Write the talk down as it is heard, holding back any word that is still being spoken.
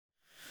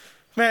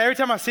Man, every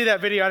time I see that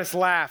video, I just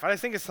laugh. I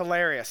just think it's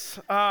hilarious.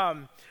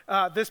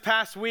 This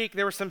past week,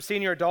 there were some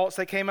senior adults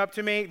that came up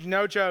to me,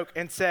 no joke,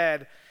 and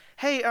said,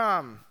 "Hey,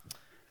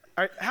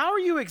 how are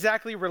you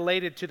exactly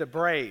related to the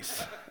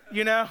Brays?"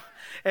 You know?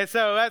 And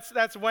so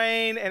that's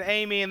Wayne and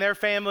Amy and their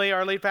family,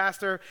 our lead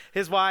pastor,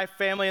 his wife,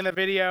 family in the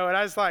video. And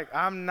I was like,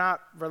 I'm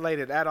not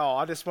related at all.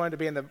 I just wanted to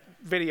be in the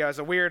video as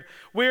a weird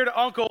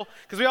uncle,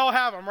 because we all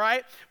have them,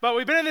 right? But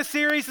we've been in this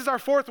series. This is our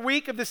fourth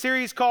week of the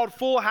series called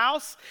Full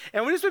House.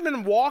 And we've just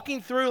been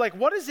walking through, like,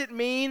 what does it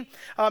mean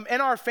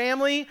in our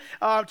family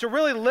to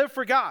really live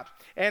for God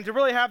and to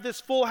really have this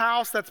full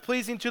house that's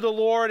pleasing to the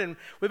Lord. And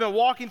we've been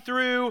walking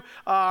through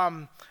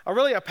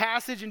a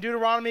passage in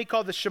Deuteronomy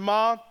called the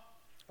Shema,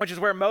 which is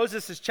where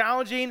Moses is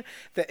challenging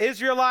the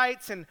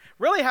Israelites and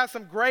really has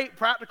some great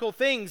practical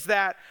things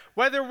that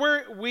whether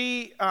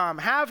we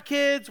have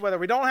kids, whether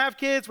we don't have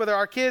kids, whether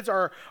our kids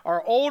are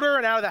older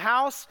and out of the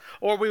house,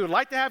 or we would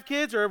like to have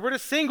kids, or we're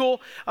just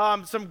single,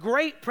 some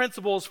great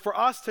principles for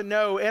us to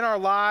know in our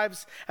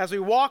lives as we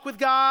walk with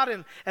God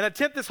and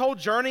attempt this whole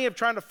journey of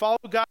trying to follow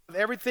God with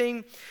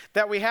everything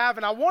that we have.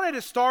 And I wanted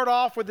to start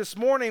off with this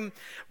morning,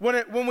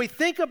 when we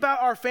think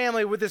about our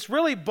family with this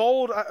really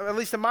bold, at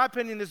least in my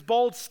opinion, this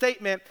bold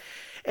statement,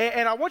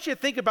 and I want you to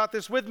think about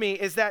this with me,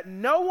 is that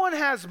no one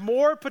has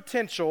more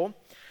potential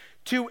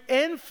to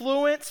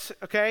influence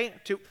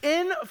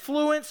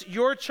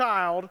your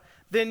child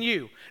than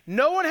you.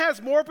 No one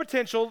has more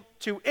potential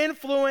to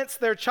influence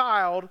their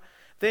child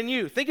than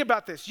you. Think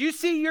about this. You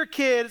see your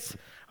kids,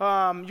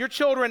 your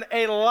children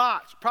a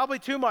lot, probably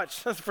too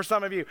much for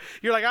some of you.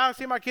 You're like, I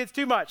see my kids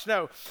too much.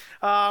 No,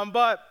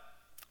 but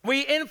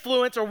we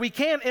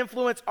can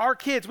influence our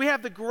kids. We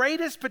have the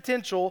greatest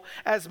potential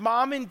as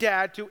mom and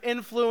dad to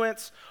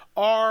influence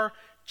our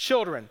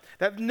children.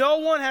 That no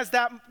one has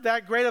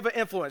that great of an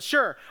influence.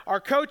 Sure, our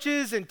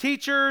coaches and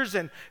teachers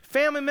and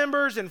family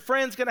members and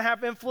friends going to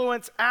have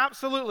influence,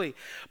 absolutely.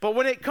 But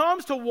when it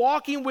comes to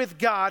walking with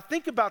God,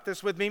 think about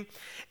this with me,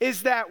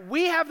 is that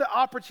we have the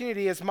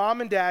opportunity as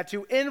mom and dad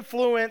to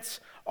influence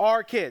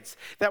our kids.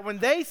 That when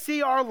they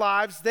see our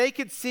lives, they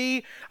could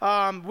see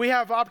we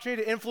have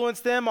opportunity to influence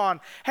them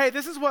on, hey,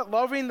 this is what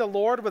loving the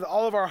Lord with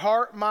all of our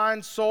heart,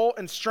 mind, soul,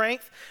 and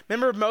strength.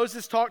 Remember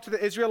Moses talked to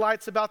the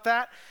Israelites about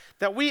that?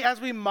 That as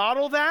we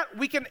model that,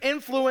 we can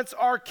influence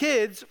our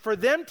kids for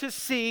them to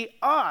see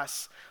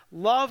us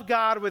love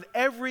God with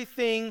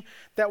everything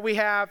that we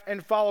have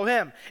and follow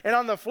Him. And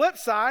on the flip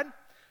side,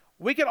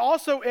 we can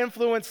also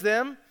influence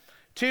them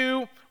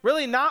to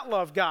really not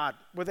love God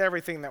with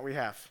everything that we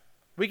have.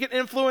 We can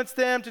influence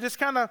them to just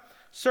kind of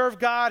serve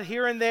God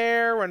here and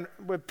there and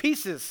with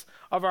pieces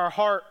of our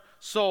heart,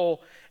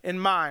 soul,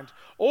 and mind.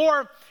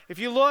 Or if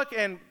you look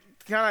and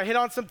kind of hit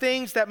on some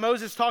things that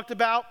Moses talked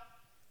about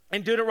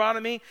in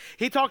Deuteronomy,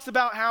 he talks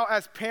about how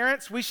as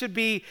parents we should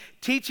be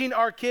teaching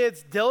our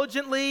kids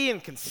diligently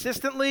and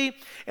consistently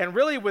and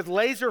really with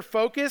laser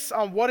focus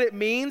on what it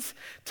means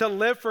to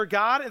live for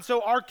God. And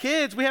so our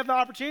kids, we have the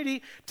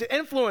opportunity to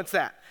influence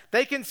that.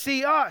 They can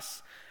see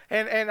us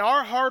and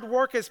our hard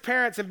work as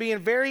parents and being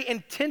very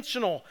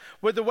intentional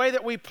with the way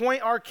that we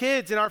point our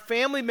kids and our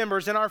family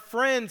members and our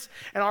friends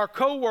and our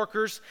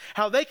coworkers,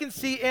 how they can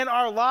see in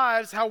our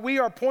lives how we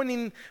are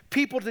pointing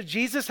people to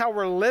Jesus, how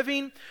we're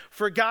living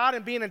for God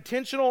and being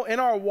intentional in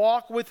our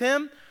walk with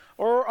Him.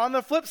 Or on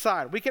the flip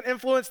side, we can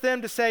influence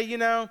them to say, you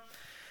know,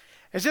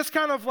 it's just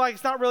kind of like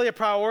it's not really a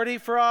priority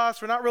for us.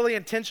 We're not really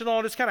intentional.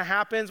 It just kind of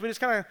happens. We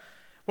just kind of,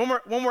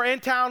 when we're in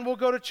town, we'll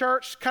go to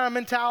church kind of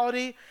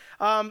mentality.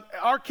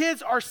 Our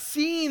kids are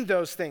seeing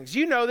those things.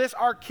 You know this.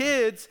 Our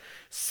kids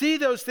see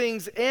those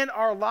things in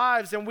our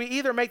lives, and we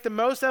either make the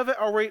most of it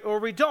or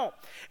we don't.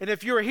 And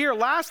if you were here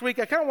last week,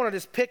 I kind of want to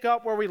just pick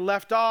up where we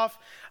left off.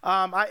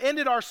 I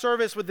ended our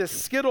service with this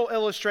Skittle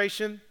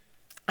illustration.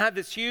 I have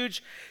this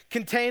huge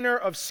container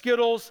of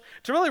Skittles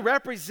to really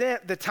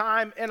represent the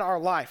time in our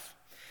life.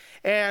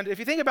 And if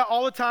you think about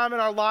all the time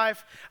in our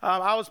life,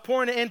 I was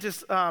pouring it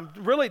into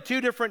really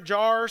two different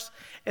jars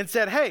and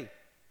said, hey,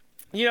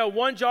 you know,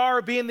 one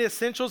jar being the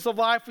essentials of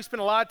life. We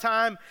spend a lot of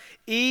time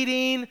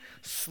eating,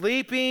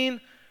 sleeping,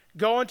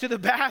 going to the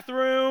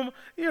bathroom,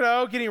 you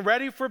know, getting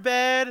ready for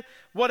bed,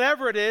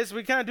 whatever it is.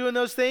 We kind of doing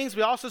those things.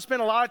 We also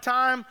spend a lot of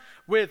time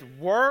with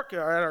work, at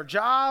our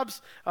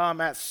jobs,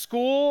 at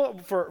school,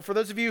 for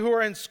those of you who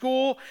are in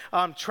school,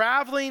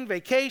 traveling,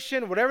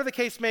 vacation, whatever the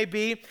case may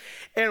be.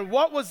 And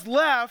what was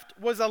left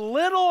was a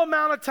little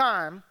amount of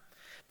time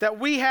that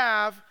we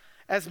have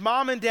as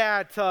mom and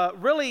dad to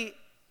really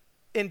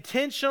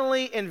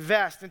intentionally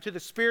invest into the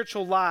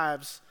spiritual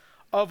lives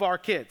of our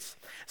kids.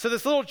 So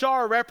this little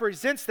jar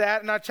represents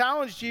that, and I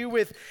challenged you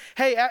with,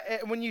 hey,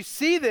 when you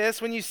see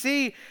this, when you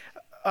see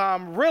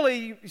really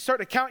you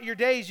start to count your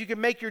days, you can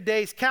make your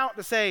days count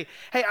to say,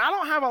 hey, I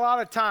don't have a lot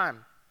of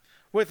time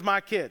with my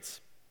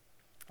kids.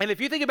 And if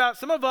you think about it,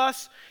 some of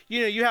us, you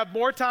know, you have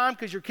more time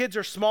because your kids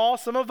are small.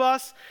 Some of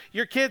us,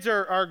 your kids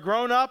are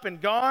grown up and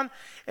gone,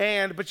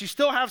 but you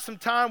still have some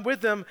time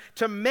with them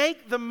to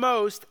make the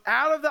most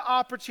out of the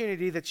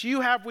opportunity that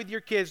you have with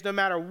your kids, no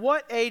matter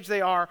what age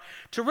they are,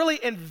 to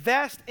really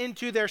invest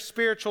into their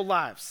spiritual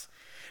lives.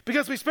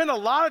 Because we spend a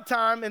lot of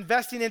time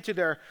investing into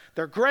their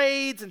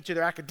grades, into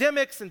their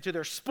academics, into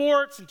their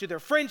sports, into their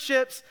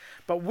friendships.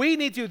 But we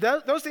need to,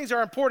 those things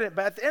are important.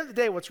 But at the end of the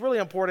day, what's really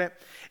important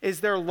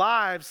is their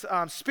lives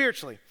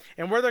spiritually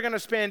and where they're going to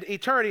spend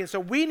eternity. And so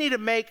we need to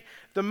make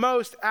the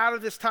most out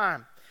of this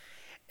time.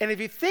 And if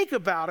you think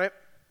about it,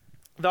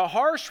 the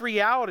harsh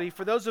reality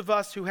for those of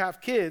us who have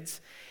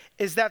kids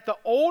is that the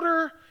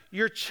older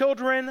your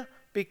children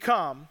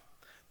become,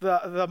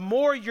 the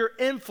more your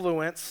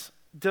influence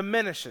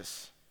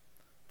diminishes.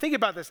 Think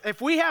about this.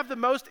 If we have the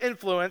most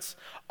influence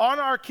on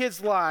our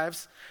kids'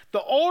 lives,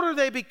 the older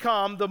they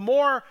become, the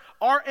more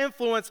our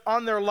influence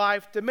on their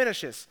life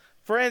diminishes.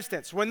 For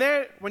instance,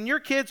 when your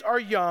kids are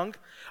young,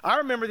 I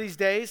remember these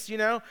days,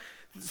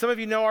 some of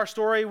you know our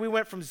story. We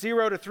went from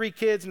 0 to 3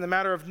 kids in the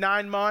matter of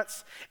 9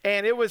 months,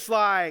 and it was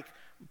like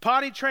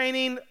potty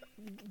training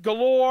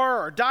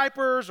galore, or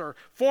diapers, or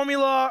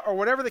formula, or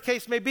whatever the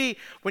case may be.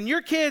 When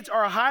your kids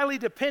are highly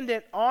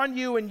dependent on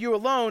you and you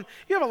alone,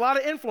 you have a lot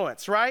of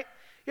influence, right?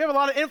 You have a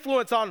lot of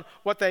influence on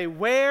what they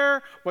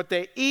wear, what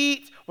they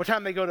eat, what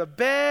time they go to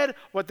bed,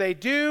 what they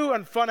do,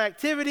 and fun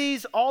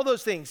activities, all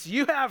those things.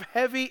 You have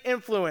heavy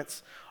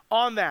influence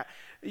on that.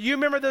 You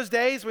remember those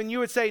days when you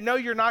would say, no,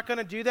 you're not going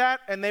to do that,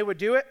 and they would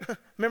do it?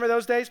 Remember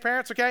those days,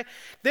 parents, okay?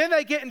 Then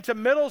they get into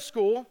middle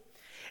school,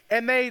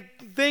 and they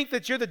think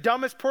that you're the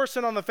dumbest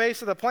person on the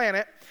face of the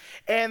planet,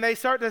 and they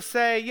start to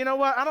say, you know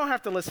what, I don't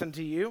have to listen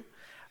to you.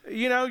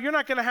 You're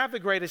not going to have the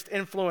greatest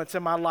influence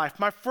in my life.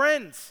 My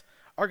friends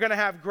are going to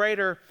have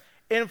greater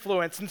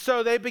influence. And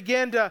so they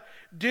begin to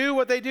do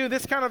what they do.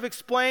 This kind of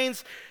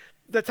explains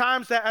the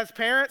times that as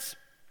parents,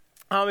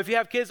 if you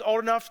have kids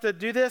old enough to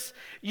do this,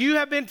 you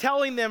have been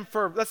telling them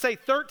for, let's say,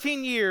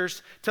 13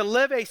 years to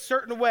live a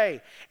certain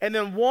way. And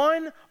then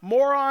one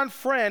moron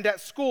friend at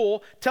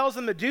school tells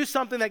them to do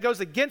something that goes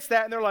against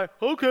that, and they're like,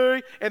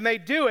 okay, and they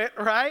do it,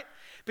 right?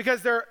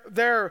 Because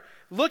they're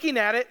looking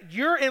at it,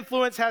 your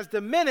influence has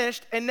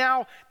diminished, and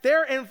now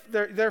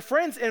their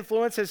friend's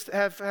influence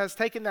has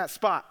taken that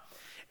spot.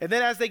 And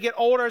then as they get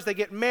older, as they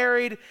get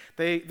married,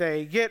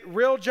 they get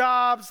real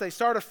jobs, they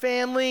start a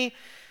family.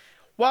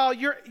 While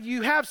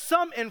you have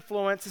some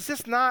influence, it's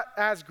just not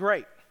as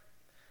great.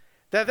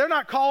 That they're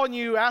not calling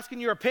you, asking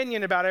your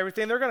opinion about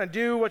everything. They're going to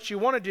do what you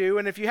want to do.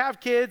 And if you have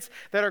kids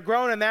that are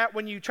grown in that,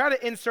 when you try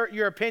to insert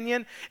your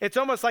opinion, it's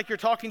almost like you're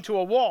talking to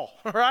a wall,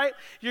 right?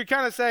 You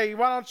kind of say,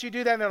 why don't you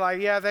do that? And they're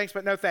like, yeah, thanks,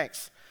 but no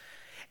thanks.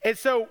 And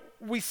so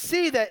we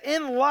see that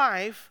in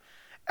life,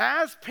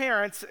 as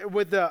parents,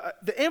 with the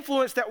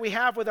influence that we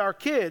have with our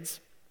kids,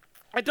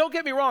 and don't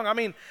get me wrong, I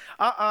mean,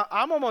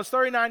 I'm almost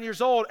 39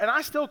 years old, and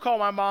I still call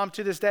my mom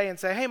to this day and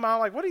say, hey,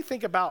 Mom, what do you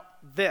think about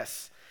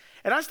this?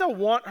 And I still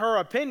want her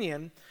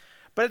opinion,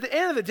 but at the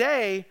end of the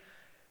day,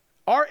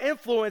 our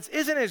influence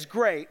isn't as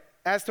great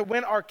as to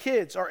when our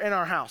kids are in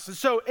our house. And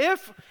so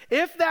if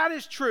that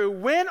is true,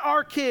 when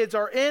our kids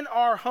are in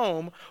our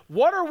home,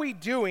 what are we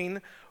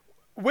doing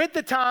with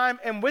the time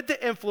and with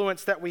the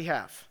influence that we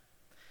have?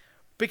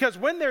 Because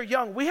when they're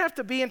young, we have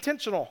to be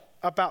intentional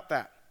about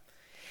that.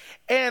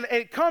 And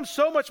it comes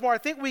so much more. I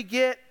think we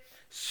get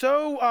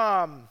so,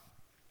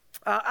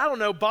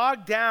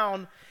 bogged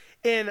down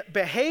in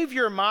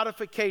behavior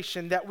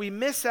modification that we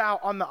miss out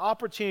on the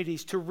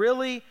opportunities to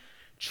really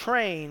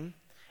train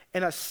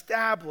and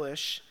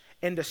establish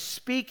and to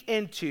speak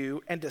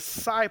into and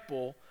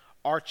disciple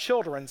our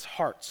children's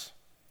hearts.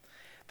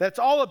 That's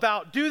all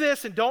about do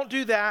this and don't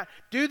do that,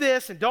 do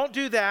this and don't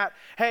do that.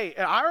 Hey,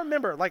 I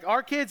remember,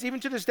 our kids, even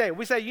to this day,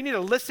 we say you need to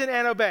listen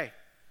and obey.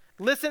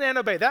 Listen and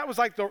obey. That's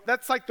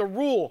like the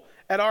rule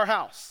at our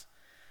house.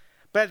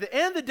 But at the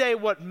end of the day,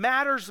 what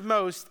matters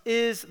most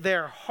is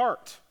their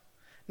heart.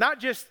 Not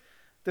just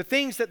the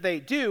things that they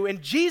do.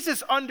 And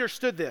Jesus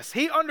understood this.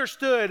 He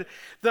understood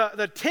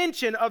the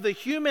tension of the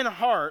human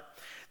heart,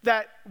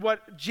 that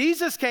what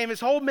Jesus came, his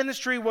whole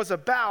ministry was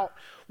about,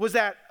 was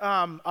that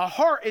a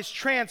heart is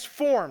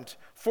transformed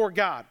for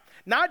God.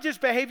 Not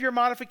just behavior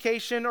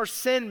modification or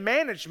sin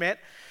management.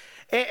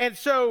 And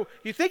so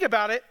you think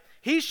about it,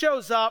 he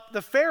shows up,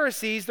 the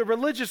Pharisees, the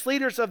religious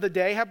leaders of the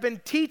day, have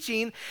been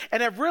teaching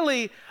and have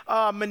really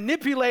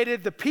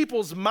manipulated the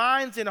people's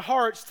minds and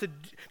hearts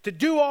to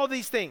do all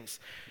these things.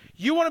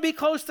 You want to be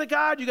close to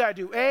God, you got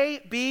to do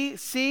A, B,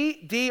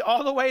 C, D,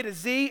 all the way to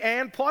Z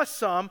and plus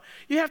some.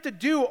 You have to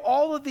do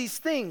all of these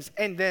things.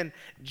 And then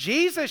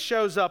Jesus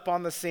shows up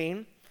on the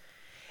scene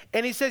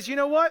and he says, you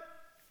know what?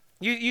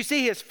 You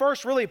see his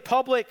first really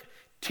public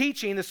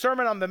teaching, the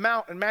Sermon on the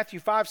Mount in Matthew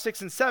 5,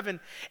 6, and 7,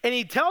 and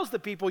he tells the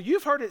people,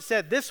 you've heard it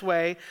said this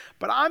way,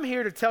 but I'm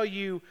here to tell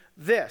you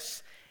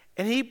this.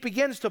 And he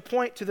begins to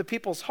point to the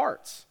people's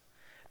hearts,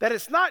 that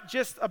it's not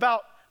just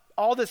about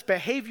all this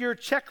behavior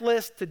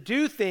checklist to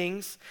do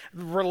things,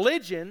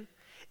 religion,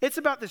 it's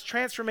about this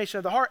transformation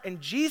of the heart.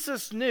 And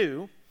Jesus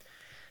knew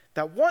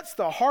that once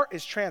the heart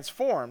is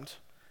transformed,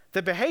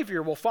 the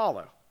behavior will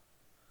follow.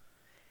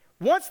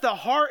 Once the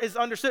heart is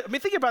understood,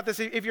 think about this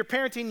if you're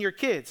parenting your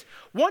kids.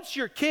 Once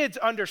your kids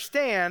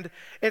understand,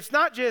 it's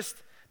not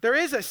just, there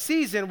is a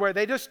season where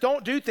they just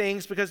don't do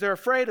things because they're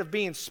afraid of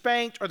being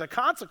spanked or the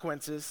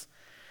consequences.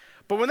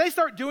 But when they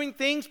start doing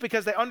things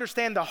because they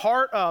understand the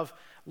heart of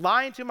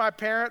lying to my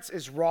parents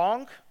is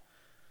wrong,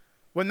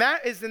 when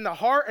that is in the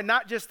heart and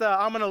not just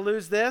I'm going to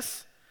lose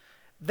this,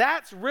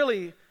 that's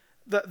really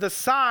the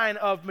sign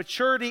of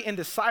maturity and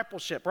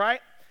discipleship,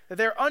 right? That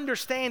they're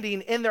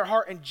understanding in their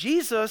heart. And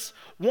Jesus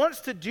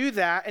wants to do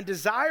that and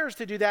desires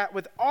to do that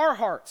with our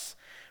hearts.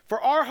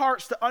 For our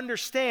hearts to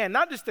understand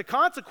not just the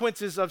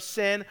consequences of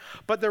sin,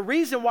 but the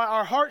reason why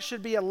our hearts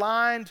should be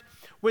aligned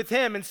with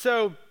him. And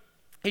so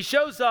he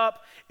shows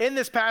up in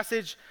this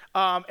passage,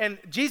 and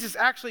Jesus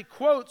actually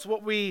quotes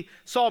what we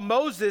saw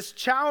Moses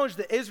challenge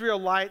the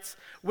Israelites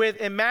with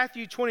in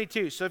Matthew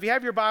 22. So if you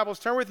have your Bibles,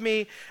 turn with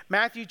me,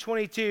 Matthew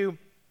 22.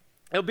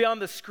 It'll be on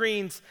the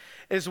screens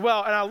as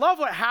well. And I love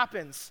what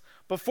happens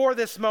before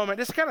this moment.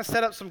 Just kind of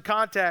set up some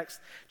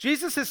context.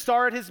 Jesus has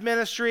started his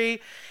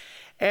ministry,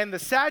 and the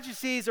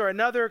Sadducees are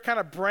another kind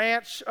of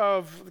branch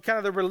of kind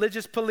of the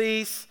religious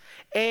police.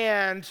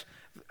 And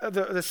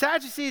the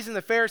Sadducees and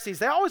the Pharisees,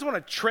 they always want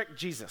to trick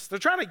Jesus. They're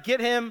trying to get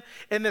him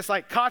in this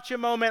like gotcha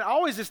moment. I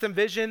always just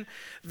envision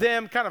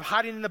them kind of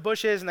hiding in the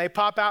bushes, and they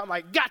pop out and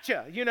like,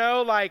 gotcha,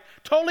 like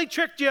totally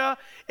tricked you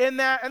in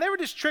that. And they were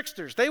just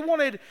tricksters. They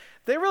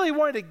really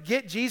wanted to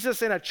get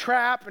Jesus in a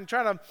trap and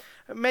trying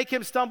to make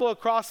him stumble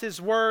across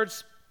his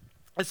words.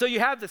 And so you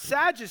have the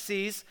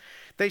Sadducees.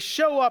 They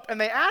show up and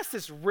they ask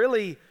this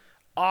really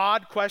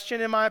odd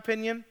question, in my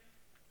opinion.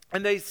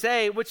 And they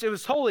say, which it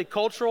was totally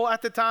cultural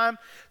at the time,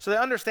 so they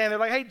understand. They're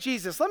like, hey,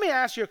 Jesus, let me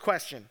ask you a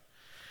question.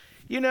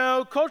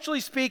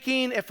 Culturally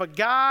speaking, if a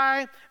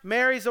guy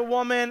marries a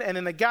woman and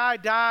then the guy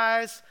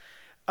dies,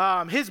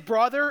 his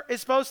brother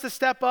is supposed to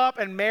step up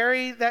and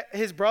marry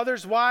his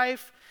brother's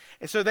wife,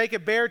 and so they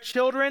could bear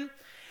children.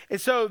 And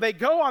so they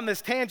go on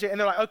this tangent, and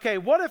they're like, okay,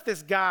 what if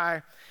this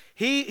guy,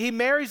 he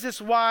marries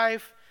this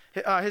wife,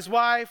 his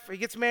wife, he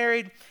gets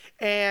married,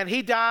 and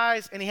he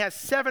dies, and he has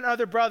 7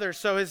 other brothers.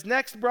 So his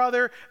next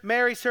brother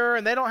marries her,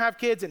 and they don't have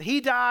kids, and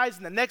he dies,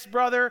 and the next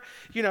brother,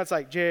 it's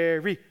like,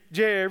 Jerry,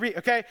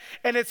 okay?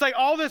 And it's like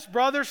all this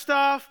brother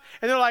stuff,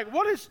 and they're like,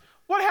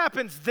 what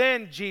happens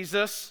then,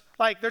 Jesus?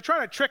 Like, they're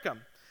trying to trick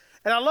him.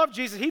 And I love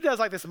Jesus. He does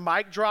like this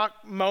mic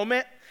drop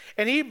moment,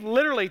 and he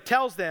literally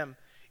tells them,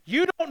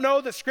 you don't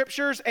know the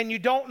scriptures, and you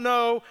don't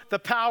know the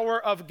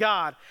power of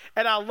God.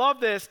 And I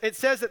love this. It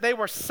says that they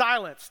were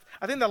silenced.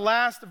 I think the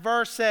last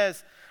verse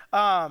says,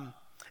 and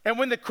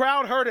when the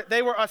crowd heard it,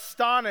 they were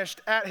astonished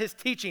at his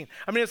teaching.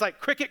 I mean, it's like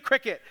cricket,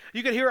 cricket.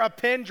 You could hear a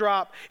pin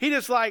drop. He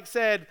just like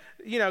said,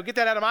 get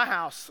that out of my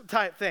house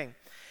type thing.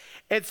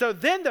 And so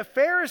then the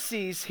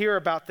Pharisees hear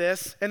about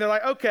this, and they're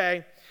like,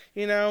 okay,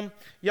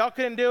 y'all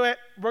couldn't do it.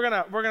 We're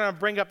gonna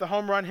bring up the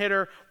home run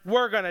hitter.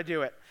 We're gonna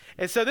do it.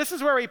 And so this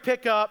is where we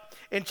pick up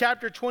in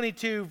chapter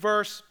 22,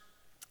 verse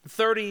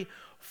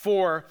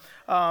 34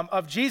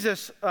 of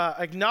Jesus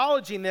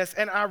acknowledging this.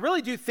 And I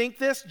really do think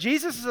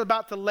Jesus is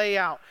about to lay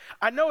out.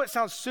 I know it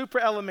sounds super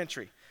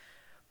elementary,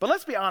 but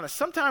let's be honest.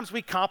 Sometimes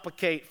we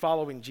complicate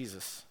following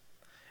Jesus.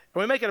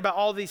 And we make it about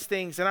all these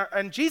things.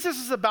 And Jesus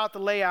is about to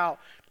lay out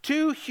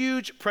 2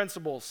 huge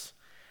principles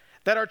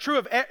that are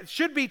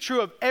should be true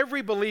of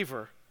every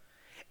believer.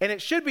 And it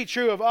should be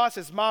true of us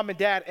as mom and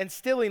dad,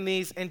 instilling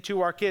these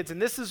into our kids.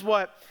 And this is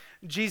what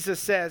Jesus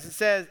says. It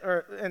says,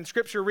 and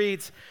scripture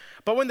reads,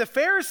 but when the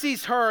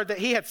Pharisees heard that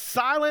he had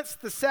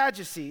silenced the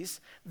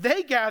Sadducees,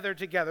 they gathered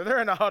together.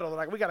 They're in a huddle. They're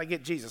like, we got to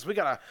get Jesus. We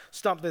got to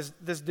stump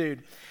this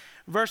dude.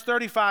 Verse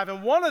 35,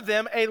 and one of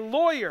them, a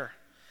lawyer,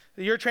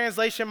 your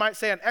translation might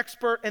say an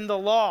expert in the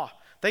law.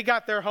 They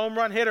got their home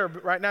run hitter.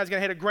 Right now he's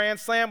going to hit a grand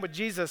slam with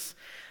Jesus.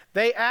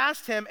 They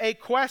asked him a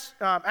question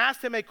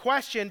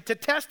to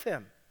test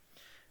him.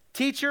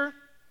 Teacher,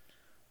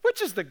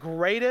 which is the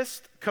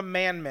greatest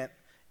commandment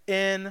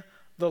in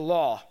the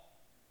law?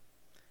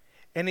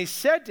 And he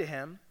said to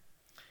him,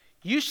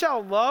 you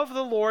shall love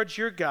the Lord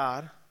your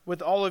God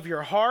with all of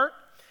your heart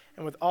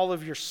and with all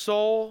of your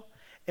soul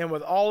and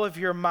with all of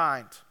your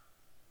mind.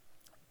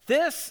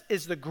 This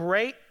is the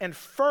great and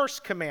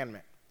first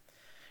commandment.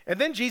 And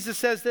then Jesus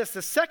says this,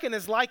 the second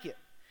is like it.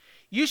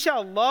 You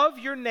shall love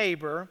your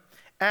neighbor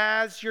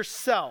as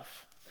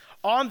yourself.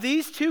 On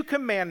these 2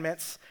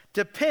 commandments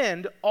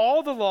depend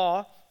all the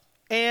law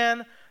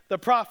and the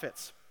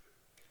prophets.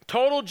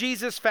 Total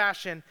Jesus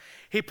fashion.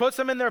 He puts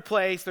them in their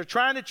place. They're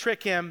trying to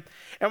trick him.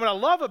 And what I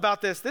love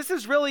about this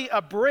is really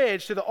a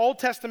bridge to the Old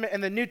Testament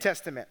and the New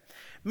Testament.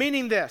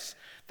 Meaning this,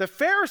 the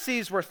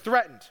Pharisees were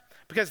threatened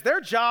because their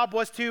job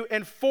was to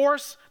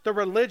enforce the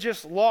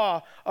religious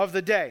law of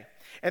the day.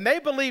 And they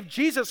believed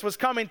Jesus was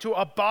coming to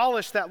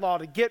abolish that law,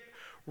 to get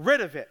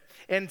rid of it.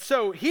 And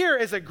so here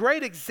is a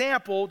great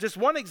example, just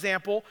one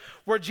example,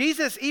 where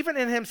Jesus, even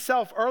in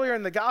himself, earlier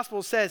in the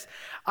gospel says,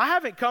 I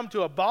haven't come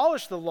to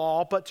abolish the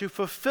law, but to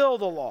fulfill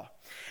the law.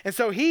 And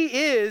so he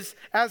is,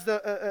 as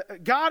the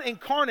God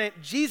incarnate,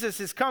 Jesus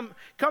is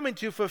coming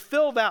to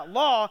fulfill that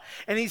law.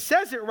 And he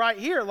says it right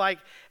here, like,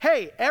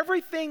 hey,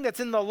 everything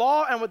that's in the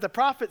law and what the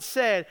prophets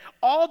said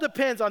all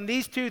depends on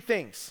these 2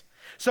 things.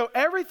 So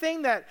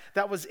everything that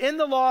was in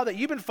the law that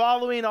you've been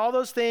following, all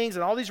those things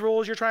and all these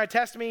rules you're trying to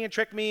test me and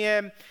trick me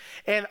in,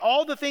 and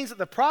all the things that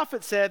the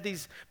prophet said,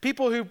 these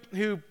people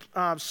who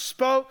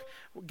spoke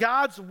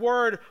God's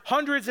word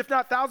hundreds, if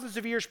not thousands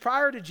of years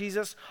prior to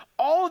Jesus,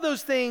 all of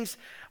those things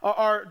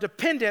are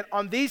dependent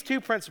on these two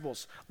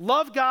principles.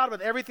 Love God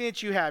with everything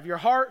that you have, your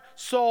heart,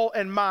 soul,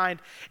 and mind,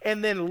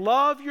 and then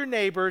love your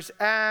neighbors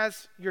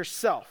as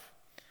yourself.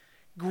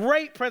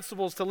 Great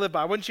principles to live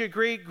by. Wouldn't you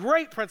agree?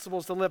 Great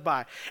principles to live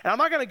by. And I'm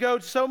not going to go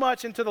so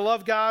much into the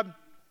love God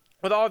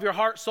with all of your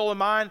heart, soul, and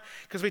mind,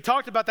 because we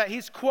talked about that.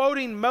 He's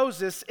quoting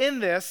Moses in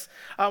this.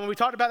 When we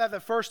talked about that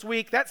the first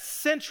week, that's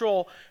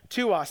central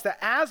to us, that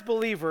as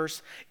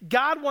believers,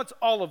 God wants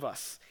all of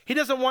us. He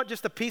doesn't want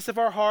just a piece of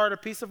our heart, a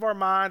piece of our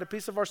mind, a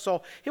piece of our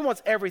soul. He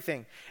wants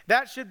everything.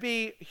 That should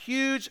be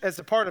huge as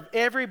a part of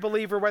every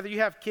believer, whether you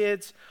have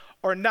kids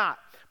or not.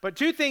 But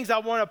two things I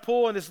want to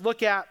pull and just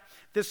look at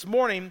this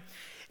morning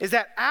is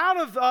that out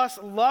of us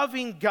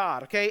loving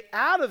God, okay,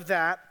 out of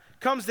that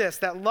comes this,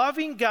 that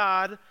loving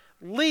God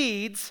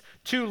leads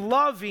to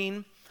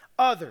loving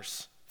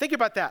others. Think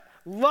about that.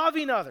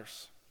 Loving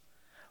others.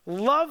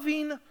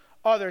 Loving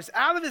others.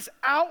 Out of this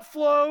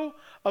outflow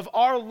of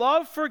our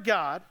love for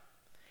God,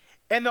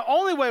 and the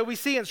only way we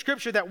see in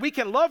Scripture that we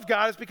can love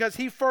God is because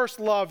He first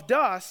loved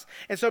us.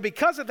 And so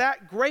because of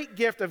that great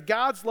gift of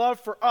God's love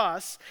for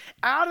us,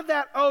 out of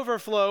that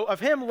overflow of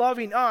Him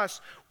loving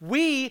us,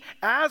 we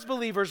as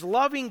believers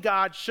loving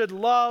God should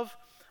love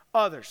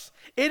others.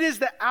 It is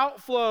the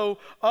outflow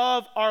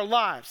of our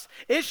lives.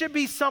 It should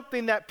be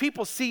something that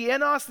people see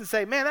in us and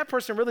say, man, that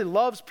person really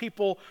loves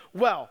people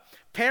well.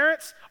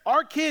 Parents,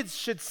 our kids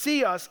should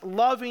see us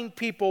loving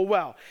people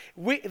well.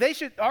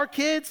 Our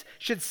kids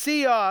should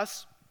see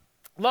us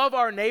love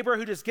our neighbor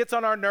who just gets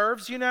on our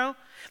nerves, you know?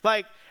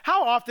 Like,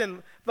 how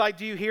often,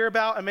 do you hear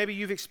about, and maybe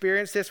you've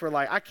experienced this, where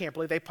I can't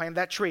believe they planted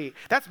that tree.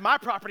 That's my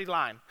property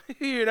line,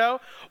 you know?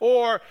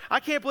 Or, I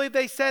can't believe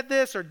they said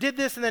this or did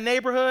this in the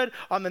neighborhood,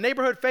 on the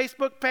neighborhood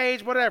Facebook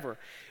page, whatever.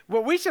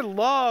 Well, we should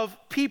love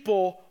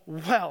people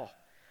well.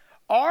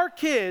 Our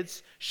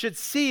kids should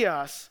see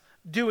us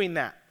doing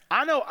that.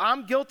 I know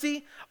I'm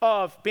guilty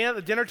of being at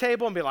the dinner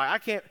table and be like, I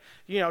can't,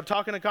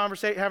 having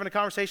a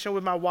conversation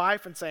with my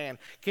wife and saying,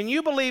 can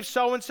you believe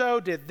so-and-so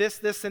did this,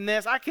 this, and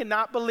this? I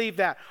cannot believe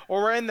that.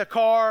 Or we're in the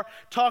car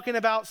talking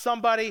about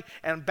somebody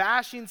and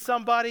bashing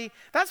somebody.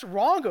 That's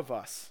wrong of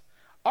us.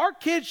 Our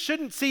kids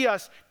shouldn't see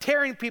us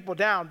tearing people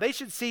down. They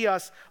should see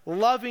us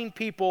loving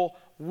people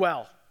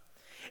well.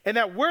 And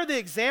that we're the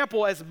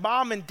example as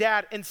mom and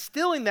dad,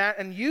 instilling that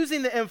and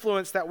using the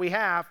influence that we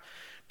have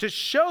to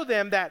show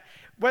them that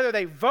whether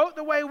they vote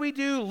the way we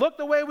do, look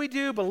the way we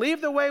do,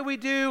 believe the way we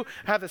do,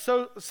 have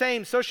the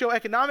same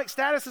socioeconomic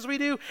status as we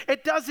do,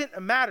 it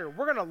doesn't matter.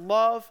 We're going to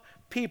love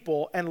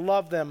people and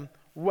love them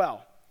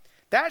well.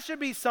 That should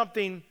be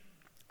something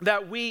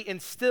that we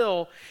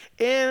instill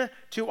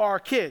into our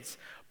kids.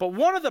 But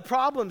one of the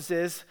problems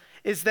is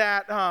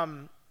that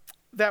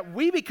that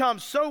we become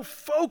so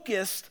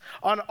focused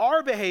on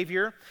our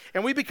behavior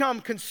and we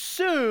become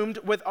consumed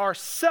with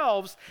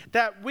ourselves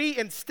that we,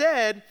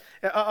 instead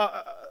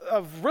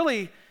of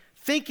really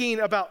thinking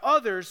about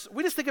others,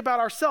 we just think about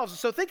ourselves.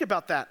 So think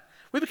about that.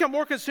 We become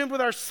more consumed with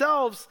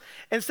ourselves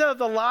instead of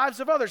the lives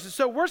of others. And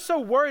so we're so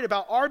worried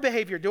about our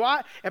behavior.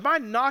 Am I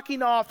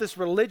knocking off this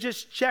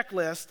religious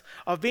checklist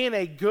of being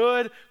a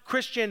good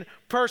Christian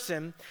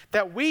person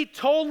that we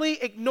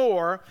totally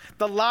ignore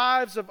the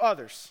lives of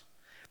others?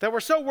 That we're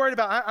so worried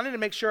about, I need to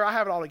make sure I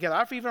have it all together.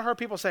 I've even heard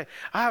people say,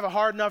 I have a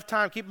hard enough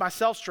time keeping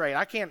myself straight.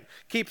 I can't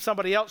keep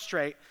somebody else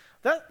straight.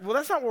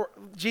 That's not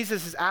what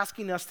Jesus is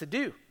asking us to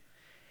do.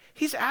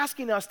 He's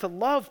asking us to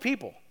love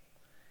people.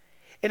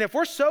 And if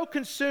we're so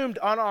consumed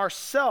on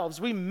ourselves,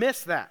 we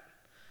miss that.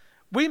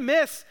 We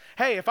miss,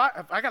 hey, if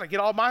I got to get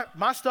all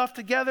my stuff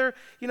together,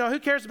 who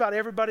cares about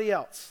everybody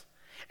else?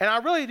 And I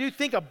really do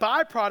think a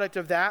byproduct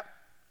of that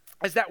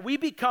is that we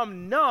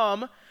become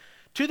numb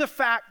to the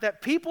fact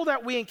that people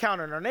that we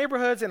encounter in our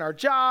neighborhoods, in our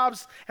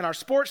jobs, in our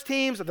sports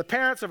teams, or the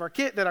parents of our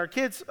teams that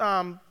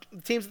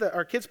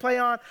our kids play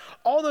on,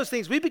 all those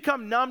things, we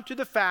become numb to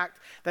the fact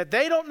that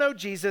they don't know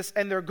Jesus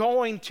and they're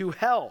going to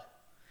hell.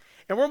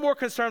 And we're more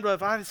concerned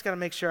with, I just got to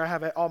make sure I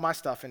have all my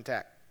stuff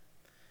intact.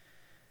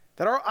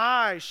 That our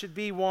eyes should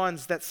be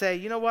ones that say,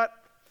 you know what?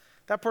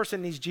 That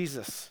person needs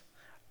Jesus.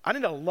 I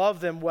need to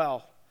love them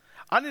well.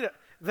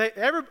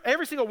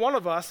 Every single one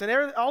of us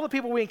and all the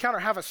people we encounter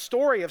have a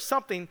story of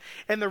something,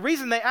 and the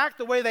reason they act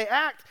the way they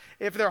act,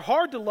 if they're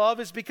hard to love,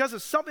 is because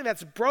of something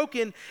that's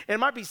broken, and it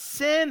might be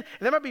sin, and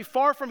they might be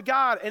far from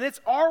God, and it's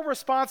our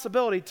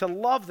responsibility to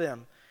love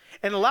them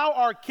and allow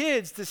our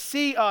kids to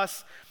see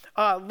us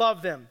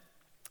love them.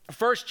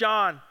 1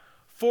 John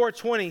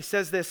 4:20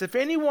 says this, if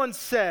anyone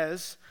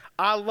says,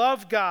 I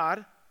love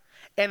God,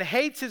 and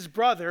hates his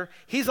brother,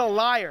 he's a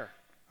liar.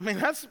 I mean,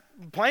 that's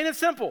plain and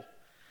simple.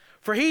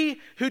 For he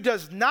who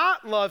does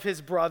not love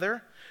his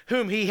brother,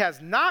 whom he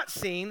has not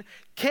seen,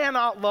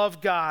 cannot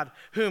love God,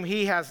 whom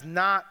he has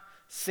not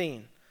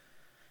seen.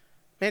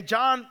 Man,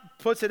 John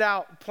puts it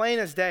out plain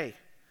as day.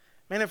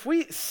 man, if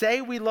we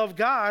say we love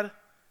God,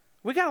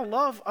 we got to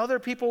love other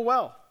people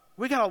well.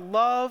 We got to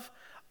love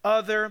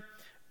other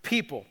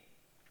people.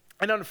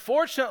 And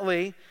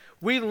unfortunately,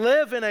 we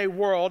live in a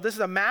world, this is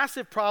a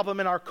massive problem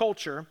in our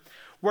culture,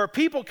 where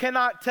people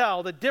cannot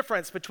tell the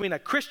difference between a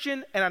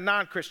Christian and a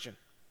non-Christian.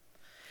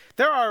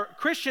 There are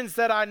Christians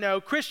that I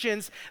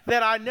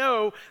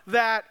know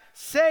that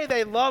say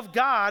they love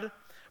God,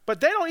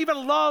 but they don't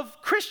even love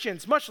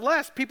Christians, much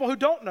less people who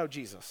don't know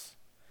Jesus.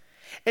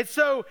 And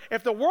so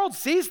if the world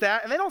sees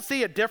that and they don't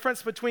see a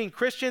difference between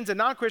Christians and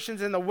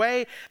non-Christians in the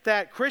way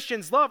that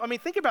Christians love, I mean,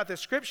 think about this.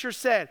 Scripture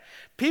said,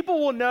 people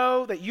will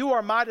know that you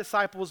are my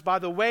disciples by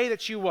the way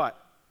that you what?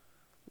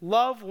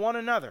 Love one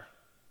another.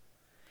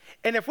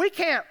 And if we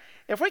can't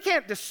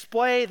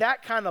display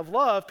that kind of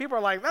love, people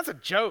are like, that's a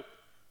joke.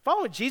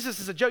 Following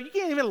Jesus is a joke. You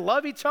can't even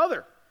love each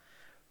other,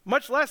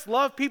 much less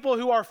love people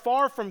who are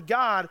far from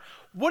God.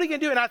 What are you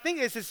going to do? And I think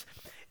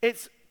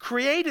it's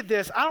created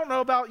this. I don't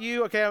know about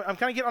you. Okay, I'm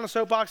kind of getting on a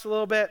soapbox a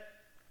little bit.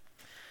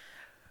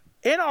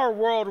 In our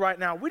world right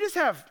now, we just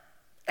have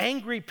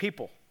angry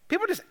people.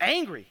 People are just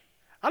angry.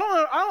 I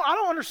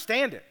don't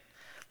understand it.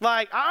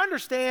 Like, I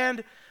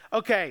understand,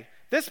 okay,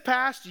 this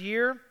past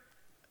year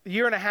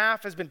and a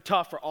half has been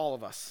tough for all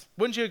of us.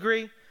 Wouldn't you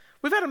agree?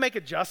 We've had to make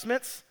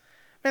adjustments.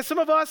 Man, some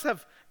of us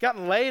have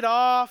gotten laid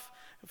off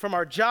from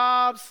our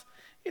jobs.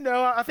 You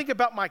know, I think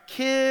about my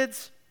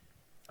kids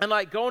and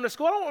like going to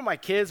school. I don't want my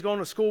kids going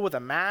to school with a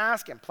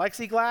mask and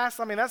plexiglass.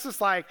 I mean, that's just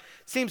like,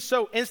 seems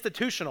so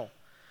institutional.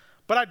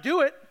 But I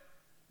do it.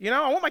 You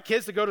know, I want my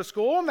kids to go to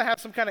school and to have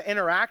some kind of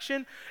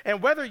interaction.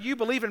 And whether you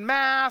believe in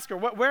masks or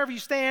wherever you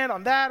stand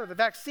on that or the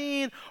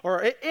vaccine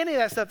or any of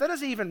that stuff, that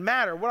doesn't even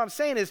matter. What I'm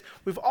saying is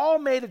we've all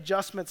made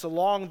adjustments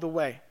along the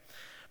way.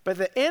 But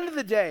at the end of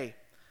the day,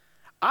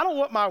 I don't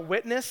want my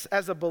witness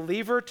as a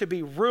believer to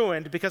be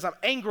ruined because I'm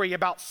angry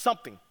about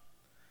something.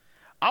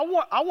 I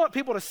want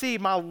people to see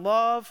my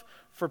love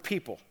for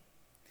people.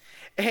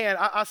 And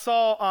I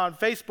saw on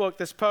Facebook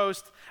this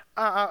post.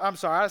 I'm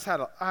sorry,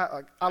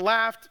 I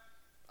laughed.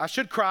 I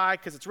should cry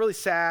because it's really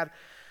sad.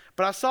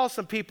 But I saw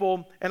some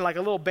people and like a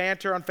little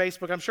banter on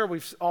Facebook. I'm sure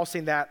we've all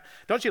seen that.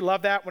 Don't you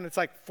love that when it's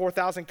like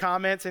 4,000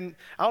 comments? And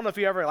I don't know if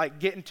you ever like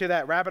get into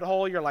that rabbit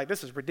hole. You're like,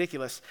 this is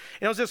ridiculous.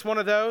 And it was just one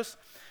of those.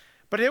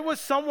 But it was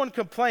someone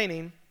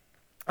complaining.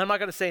 I'm not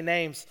going to say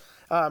names,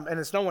 and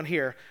it's no one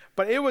here.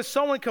 But it was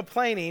someone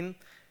complaining.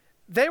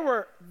 They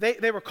were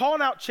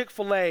calling out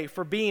Chick-fil-A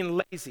for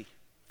being lazy,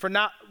 for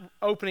not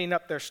opening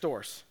up their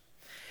stores.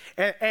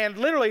 And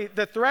literally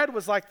the thread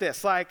was like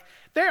this, like,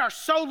 they are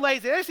so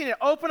lazy. They just need to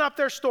open up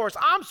their stores.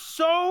 I'm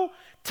so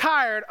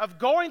tired of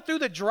going through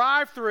the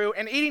drive-thru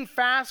and eating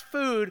fast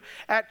food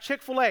at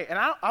Chick-fil-A. And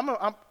I'm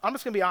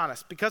just going to be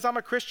honest. Because I'm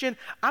a Christian,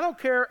 I don't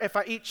care if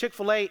I eat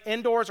Chick-fil-A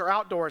indoors or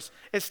outdoors.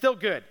 It's still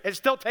good. It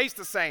still tastes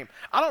the same.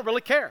 I don't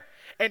really care.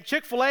 And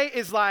Chick-fil-A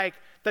is like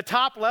the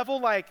top level,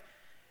 like,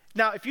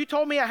 now, if you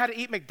told me I had to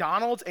eat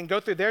McDonald's and go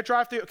through their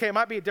drive-thru, okay, it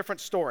might be a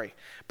different story.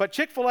 But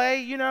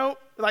Chick-fil-A, you know,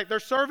 like their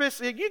service,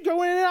 you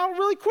go in and out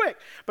really quick.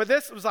 But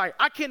this was like,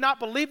 I cannot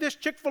believe this.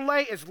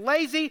 Chick-fil-A is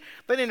lazy.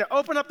 They need to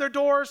open up their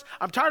doors.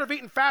 I'm tired of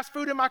eating fast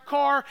food in my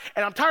car,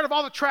 and I'm tired of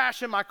all the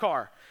trash in my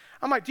car.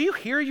 I'm like, do you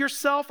hear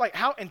yourself, like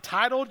how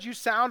entitled you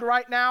sound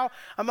right now?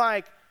 I'm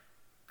like,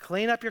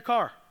 clean up your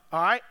car,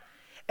 all right?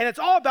 And it's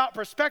all about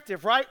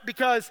perspective, right?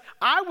 Because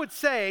I would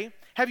say,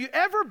 have you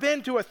ever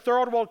been to a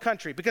third world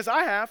country? Because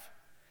I have.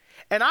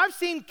 And I've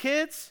seen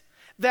kids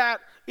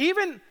that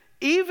even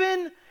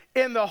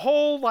in the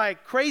whole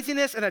like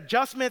craziness and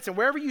adjustments and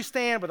wherever you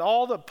stand with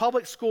all the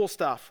public school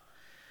stuff,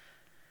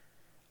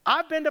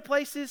 I've been to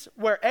places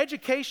where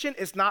education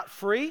is not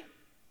free.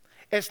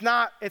 It's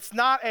not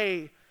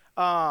a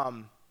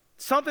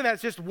something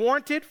that's just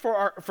warranted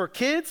for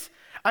kids.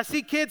 I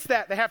see kids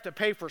that they have to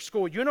pay for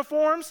school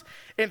uniforms.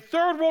 In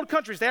third world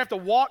countries, they have to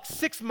walk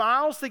 6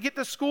 miles to get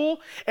to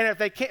school. And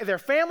if their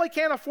family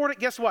can't afford it,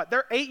 guess what?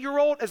 Their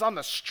 8-year-old is on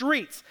the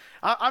streets.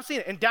 I've seen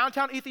it in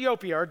downtown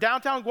Ethiopia or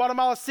downtown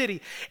Guatemala City.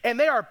 And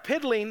they are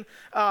peddling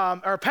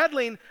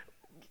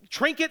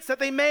trinkets that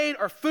they made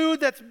or food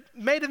that's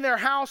made in their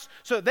house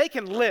so that they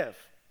can live.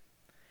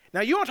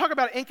 Now, you want to talk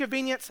about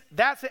inconvenience?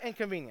 That's an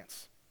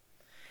inconvenience.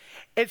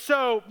 And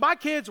so my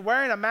kids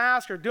wearing a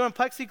mask or doing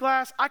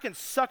plexiglass, I can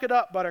suck it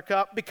up,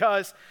 Buttercup,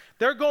 because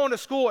they're going to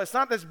school. It's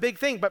not this big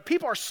thing, but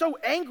people are so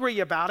angry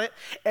about it,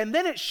 and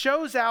then it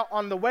shows out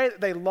on the way that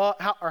they love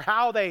or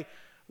how they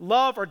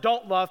love or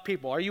don't love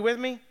people. Are you with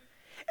me?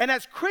 And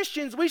as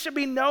Christians, we should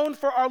be known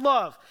for our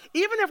love.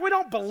 Even if we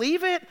don't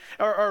believe it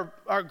or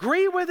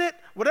agree with it,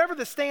 whatever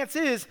the stance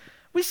is,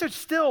 we should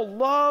still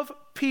love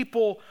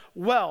people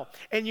well.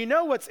 And you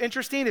know what's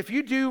interesting? If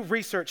you do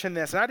research in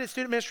this, and I did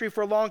student ministry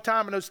for a long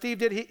time, I know Steve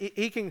did,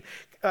 he can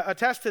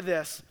attest to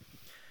this.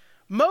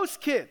 Most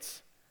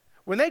kids,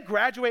 when they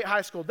graduate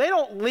high school, they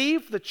don't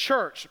leave the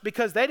church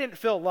because they didn't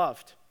feel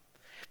loved.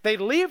 They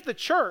leave the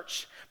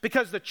church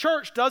because the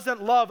church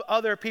doesn't love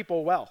other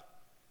people well.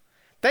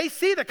 They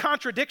see the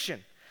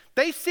contradiction.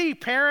 They see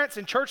parents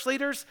and church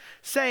leaders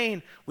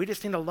saying, we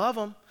just need to love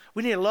them.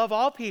 We need to love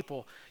all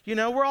people.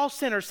 We're all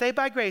sinners, saved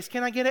by grace.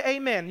 Can I get an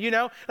amen?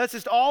 Let's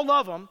just all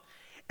love them.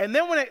 And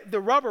then when the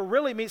rubber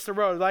really meets the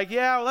road, like,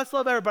 yeah, well, let's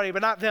love everybody,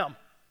 but not them.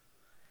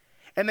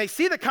 And they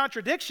see the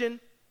contradiction,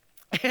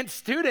 and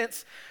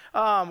students,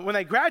 when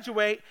they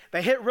graduate,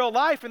 they hit real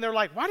life, and they're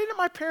like, why didn't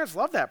my parents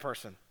love that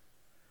person?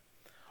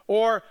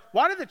 Or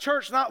why did the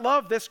church not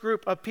love this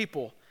group of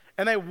people?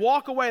 And they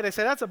walk away, they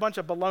say, that's a bunch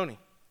of baloney.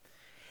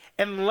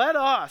 And let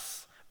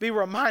us be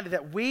reminded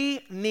that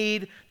we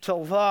need to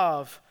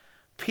love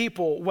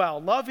people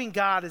well. Loving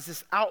God is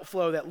this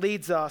outflow that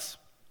leads us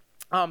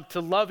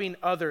to loving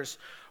others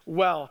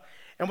well.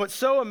 And what's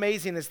so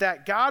amazing is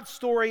that God's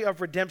story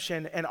of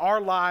redemption and our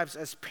lives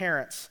as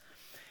parents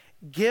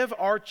give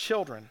our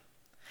children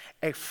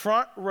a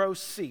front row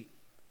seat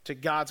to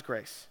God's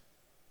grace.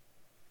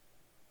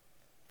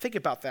 Think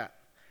about that.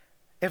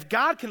 If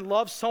God can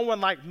love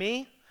someone like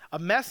me, a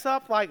mess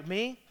up like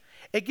me,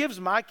 it gives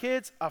my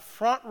kids a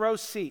front row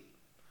seat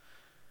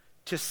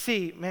to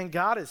see, man,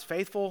 God is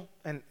faithful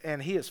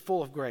and he is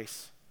full of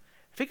grace.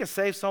 If he can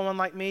save someone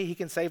like me, he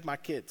can save my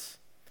kids.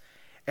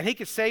 And he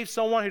can save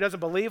someone who doesn't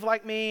believe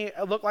like me,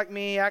 look like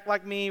me, act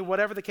like me,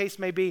 whatever the case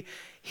may be.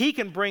 He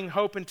can bring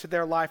hope into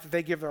their life if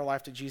they give their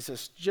life to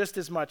Jesus just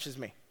as much as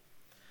me.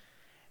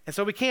 And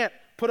so we can't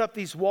put up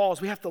these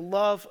walls. We have to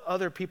love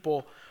other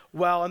people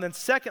well. And then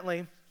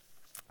secondly,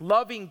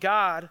 loving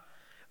God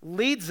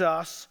leads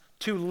us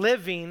to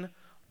living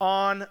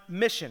on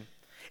mission.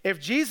 If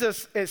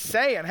Jesus is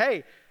saying,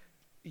 hey,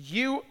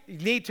 you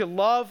need to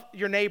love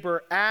your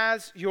neighbor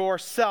as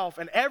yourself,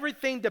 and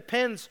everything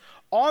depends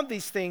on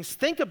these things,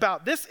 think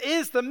about this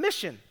is the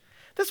mission.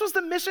 This was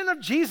the mission of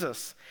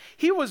Jesus.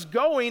 He was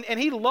going and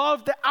he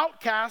loved the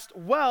outcast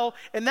well,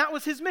 and that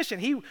was his mission.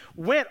 He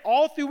went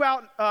all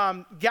throughout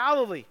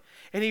Galilee,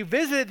 and he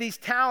visited these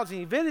towns, and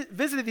he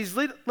visited these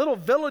little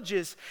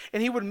villages,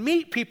 and he would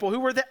meet people who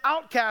were the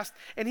outcast,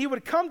 and he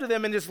would come to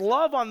them and just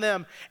love on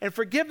them and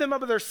forgive them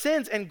of their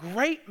sins, and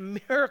great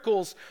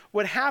miracles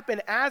would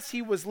happen as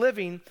he was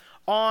living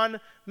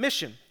on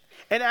mission.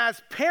 And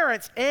as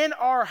parents in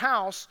our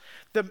house,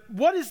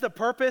 what is the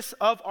purpose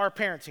of our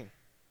parenting?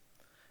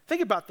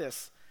 Think about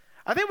this.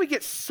 I think we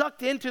get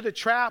sucked into the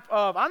trap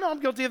of, I know I'm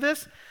guilty of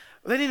this.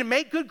 They need to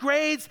make good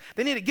grades.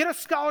 They need to get a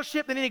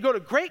scholarship. They need to go to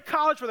great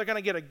college where they're going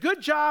to get a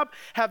good job,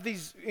 have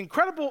this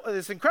incredible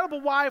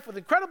wife with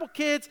incredible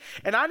kids,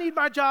 and I need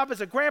my job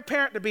as a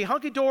grandparent to be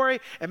hunky-dory,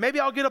 and maybe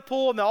I'll get a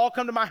pool and they'll all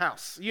come to my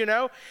house,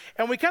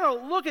 And we kind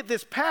of look at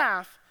this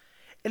path,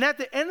 and at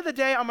the end of the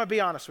day, I'm going to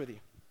be honest with you.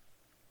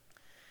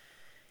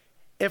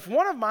 If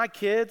one of my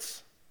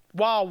kids,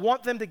 while I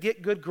want them to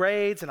get good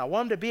grades and I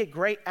want them to be a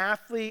great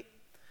athlete,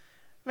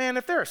 man,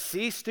 if they're a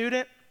C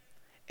student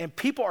and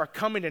people are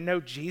coming to know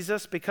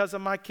Jesus because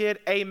of my kid,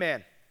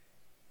 amen.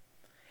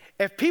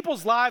 If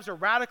people's lives are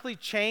radically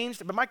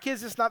changed, but my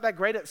kid's just not that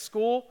great at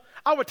school,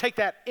 I would take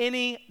that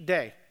any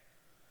day.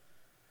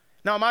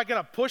 Now, am I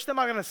going to push them?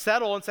 Am I going to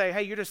settle and say,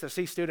 hey, you're just a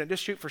C student,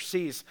 just shoot for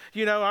C's?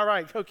 All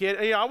right, go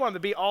kid. I want them to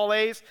be all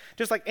A's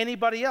just like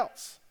anybody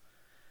else.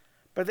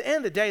 But at the end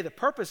of the day, the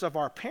purpose of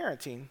our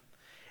parenting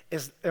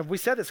is, and we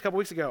said this a couple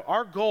weeks ago,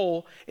 our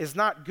goal is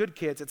not good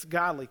kids, it's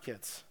godly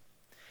kids.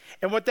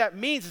 And what that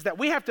means is that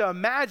we have to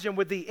imagine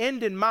with the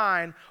end in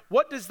mind,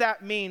 what does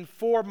that mean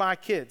for my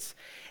kids?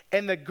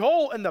 And the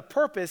goal and the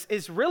purpose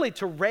is really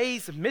to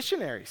raise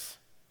missionaries.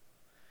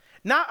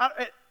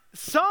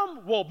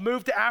 Some will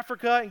move to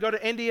Africa and go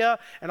to India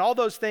and all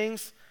those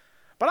things.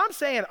 But I'm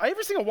saying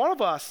every single one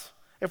of us,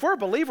 if we're a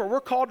believer,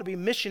 we're called to be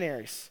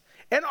missionaries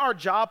in our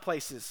job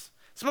places.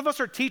 Some of us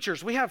are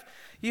teachers.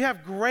 You have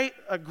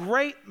a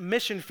great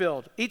mission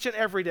field each and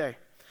every day.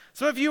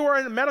 Some of you are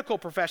in the medical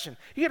profession.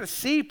 You get to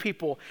see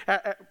people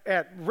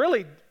at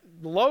really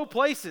low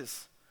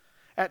places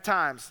at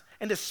times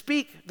and to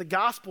speak the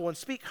gospel and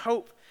speak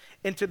hope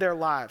into their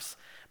lives.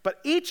 But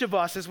each of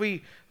us, as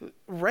we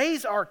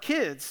raise our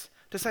kids,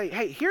 to say,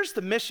 hey, here's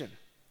the mission.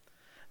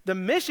 The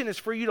mission is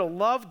for you to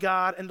love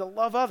God and to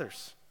love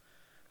others.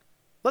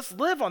 Let's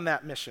live on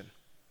that mission.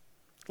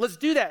 Let's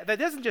do that. That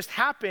doesn't just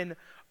happen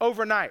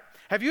overnight.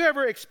 Have you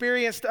ever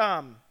experienced,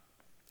 I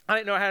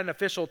didn't know it had an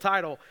official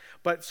title,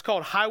 but it's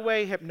called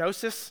highway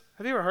hypnosis.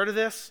 Have you ever heard of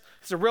this?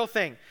 It's a real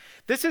thing.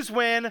 This is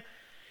when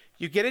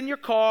you get in your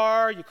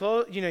car, you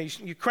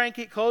crank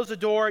it, close the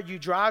door, you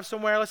drive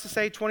somewhere, let's just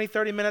say 20,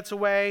 30 minutes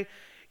away.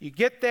 You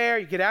get there,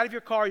 you get out of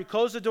your car, you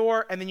close the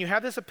door, and then you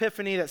have this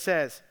epiphany that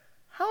says,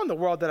 how in the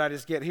world did I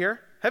just get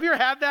here? Have you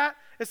ever had that?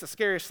 It's the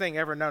scariest thing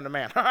ever known to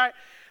man, all right?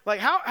 Like,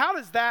 how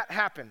does that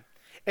happen?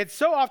 And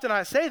so often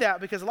I say that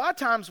because a lot of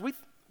times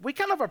we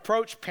kind of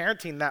approach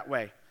parenting that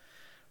way.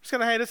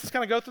 Let's just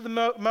kind of go through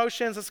the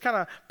motions. Let's kind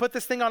of put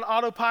this thing on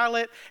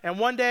autopilot. And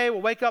one day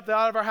we'll wake up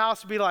out of our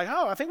house and be like,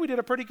 oh, I think we did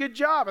a pretty good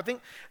job. I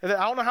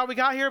don't know how we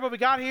got here, but we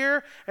got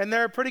here, and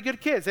they're pretty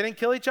good kids. They didn't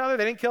kill each other.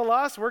 They didn't kill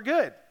us. We're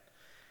good.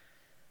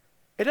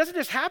 It doesn't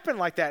just happen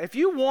like that. If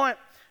you want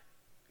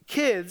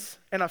kids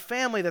and a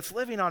family that's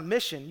living on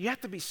mission, you have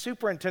to be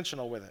super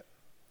intentional with it.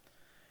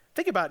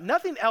 Think about it.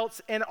 Nothing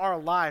else in our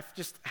life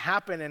just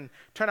happen and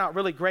turn out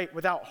really great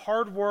without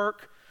hard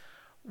work,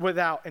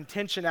 without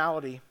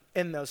intentionality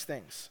in those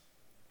things.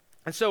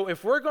 And so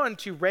if we're going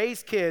to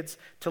raise kids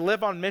to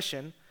live on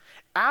mission,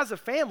 as a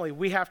family,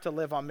 we have to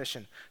live on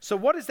mission. So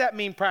what does that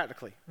mean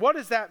practically? What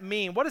does that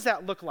mean? What does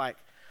that look like?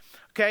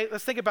 Okay,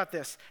 let's think about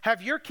this.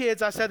 Have your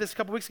kids, I said this a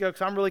couple weeks ago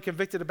because I'm really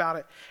convicted about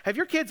it. Have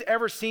your kids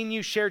ever seen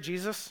you share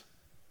Jesus?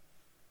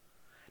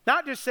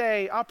 Not just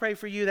say, I'll pray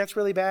for you, that's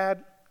really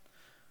bad,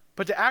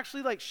 but to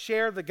actually like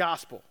share the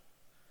gospel.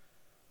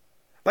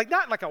 Like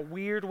not in like a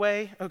weird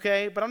way,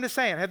 okay? But I'm just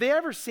saying, have they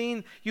ever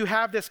seen you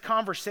have this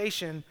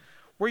conversation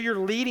where you're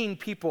leading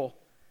people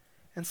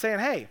and saying,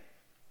 hey,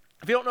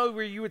 if you don't know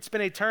where you would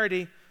spend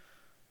eternity,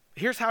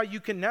 here's how you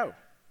can know.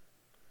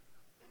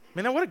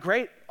 I mean, what a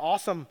great,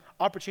 awesome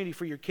opportunity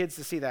for your kids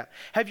to see that.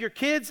 Have your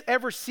kids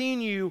ever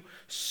seen you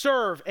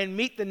serve and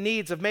meet the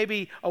needs of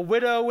maybe a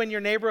widow in your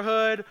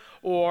neighborhood,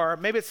 or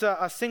maybe it's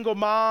a single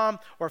mom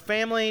or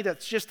family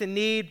that's just in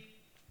need,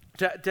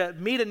 to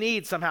meet a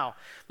need somehow?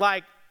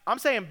 Like, I'm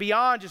saying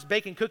beyond just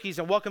baking cookies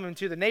and welcoming them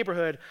to the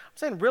neighborhood, I'm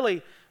saying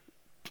really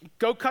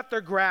go cut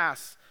their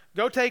grass,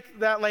 go take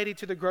that lady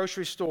to the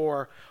grocery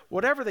store,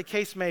 whatever the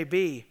case may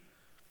be.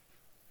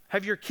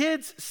 Have your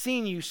kids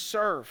seen you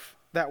serve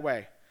that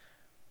way?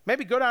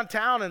 Maybe go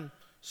downtown and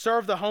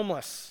serve the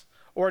homeless,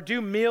 or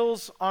do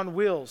Meals on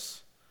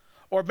Wheels.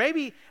 Or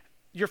maybe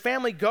your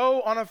family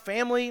go on a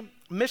family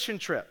mission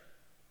trip.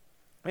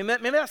 I mean,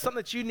 maybe that's something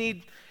that you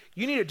need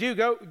to do.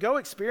 Go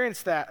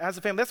experience that as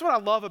a family. That's what I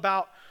love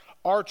about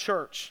our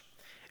church,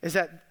 is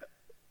that,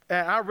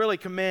 and I really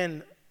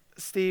commend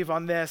Steve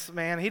on this,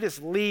 man. He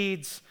just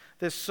leads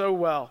this so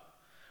well.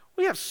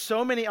 We have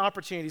so many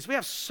opportunities. We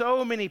have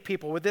so many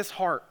people with this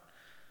heart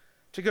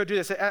to go do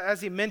this.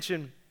 As he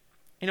mentioned,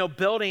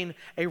 building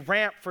a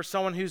ramp for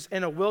someone who's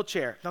in a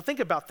wheelchair. Now think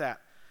about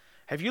that.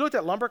 Have you looked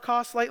at lumber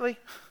costs lately?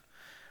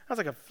 That's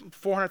like a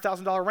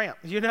 $400,000 ramp,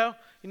 You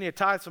need to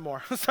tithe some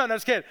more. So, no,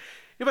 just kidding.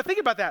 But think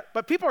about that.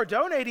 But people are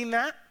donating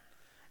that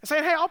and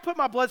saying, hey, I'll put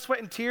my blood, sweat,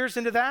 and tears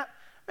into that.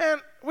 Man,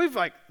 we've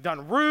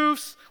done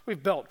roofs.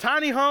 We've built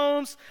tiny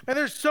homes. Man,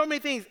 there's so many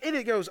things.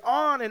 It goes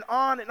on and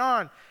on and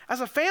on.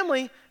 As a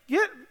family,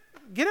 get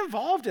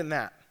involved in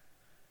that.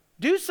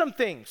 Do some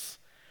things.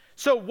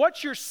 So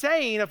what you're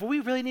saying, if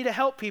we really need to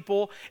help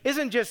people,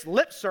 isn't just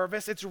lip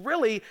service. It's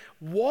really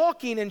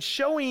walking and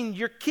showing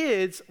your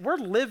kids we're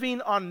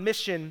living on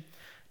mission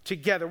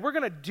together. We're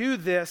going to do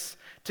this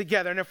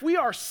together. And if we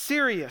are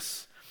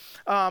serious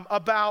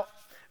about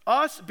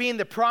us being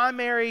the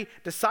primary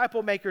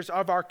disciple makers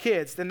of our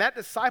kids, then that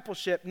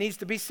discipleship needs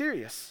to be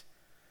serious.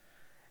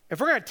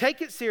 If we're going to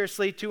take it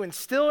seriously to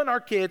instill in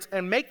our kids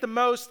and make the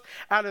most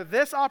out of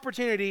this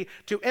opportunity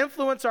to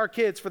influence our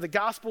kids for the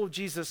gospel of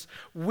Jesus,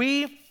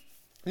 we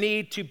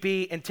need to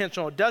be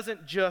intentional. It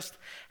doesn't just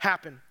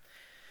happen.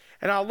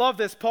 And I love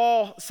this.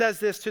 Paul says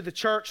this to the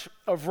church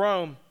of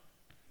Rome.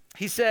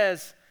 He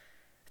says,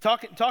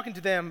 talking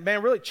to them,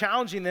 man, really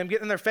challenging them,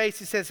 getting in their face.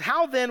 He says,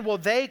 how then will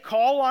they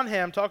call on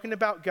him, talking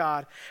about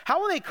God, how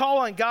will they call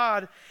on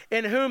God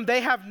in whom they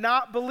have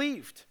not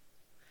believed?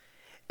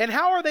 And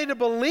how are they to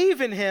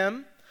believe in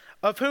him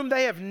of whom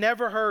they have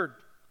never heard?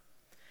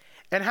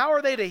 And how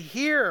are they to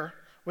hear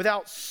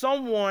without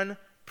someone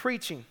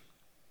preaching?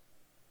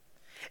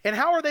 And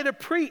how are they to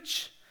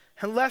preach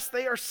unless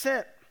they are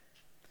sent?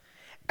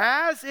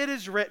 As it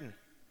is written,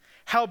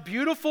 how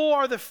beautiful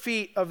are the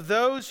feet of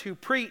those who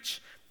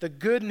preach the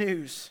good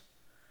news.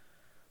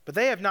 But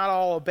they have not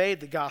all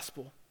obeyed the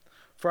gospel.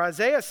 For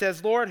Isaiah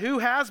says, Lord, who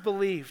has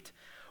believed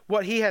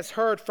what he has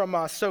heard from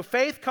us? So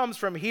faith comes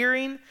from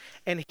hearing,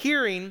 and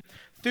hearing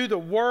through the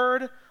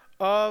word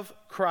of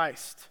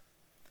Christ.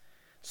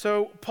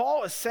 So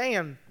Paul is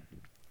saying,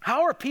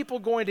 how are people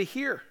going to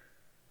hear?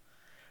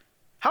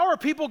 How are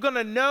people going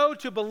to know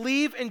to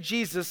believe in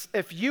Jesus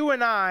if you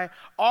and I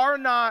are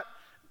not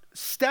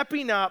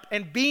stepping up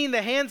and being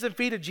the hands and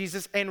feet of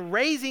Jesus and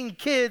raising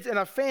kids in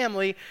a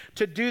family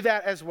to do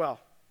that as well?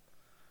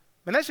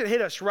 And that should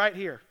hit us right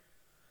here.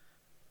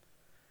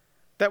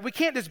 That we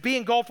can't just be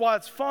engulfed while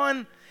it's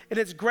fun and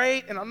it's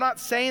great. And I'm not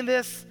saying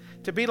this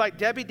to be like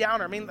Debbie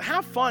Downer. I mean,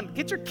 have fun.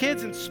 Get your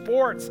kids in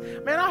sports.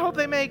 Man, I hope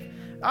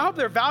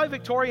they're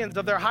valedictorians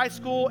of their high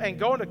school and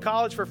going to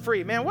college for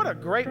free. Man, what a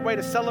great way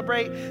to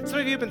celebrate. Some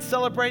of you have been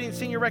celebrating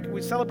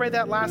we celebrated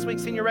that last week,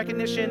 senior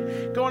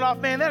recognition, going off.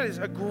 Man, that is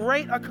a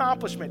great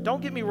accomplishment.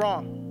 Don't get me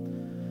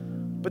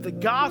wrong. But the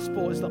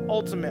gospel is the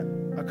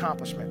ultimate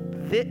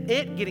accomplishment.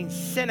 It getting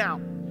sent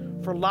out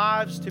for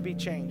lives to be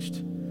changed.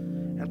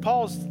 And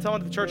Paul's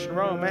telling the church in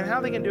Rome, man, how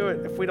are they going to do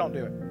it if we don't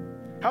do it?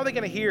 How are they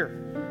going to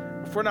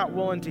hear if we're not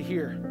willing to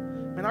hear?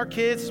 Man, our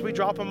kids, as we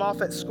drop them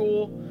off at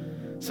school,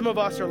 some of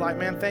us are like,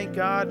 man, thank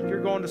God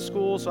you're going to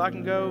school so I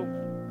can go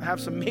have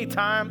some me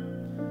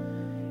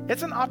time.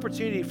 It's an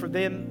opportunity for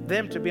them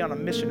to be on a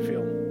mission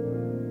field.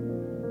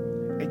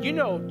 And you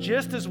know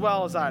just as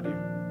well as I do.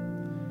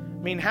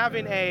 I mean,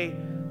 having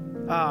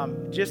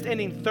just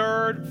ending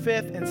 3rd,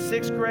 5th, and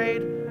 6th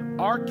grade,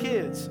 our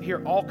kids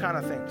hear all kind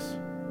of things.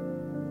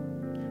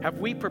 Have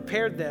we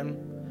prepared them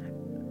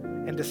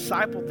and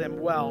discipled them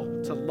well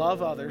to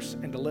love others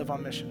and to live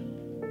on mission?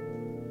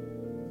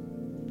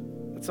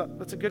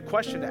 That's a good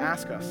question to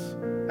ask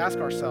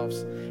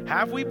ourselves.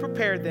 Have we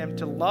prepared them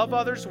to love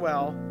others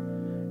well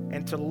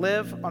and to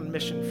live on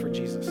mission for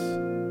Jesus?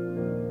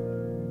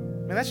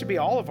 And that should be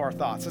all of our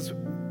thoughts,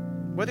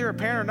 whether you're a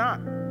parent or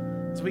not.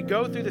 As we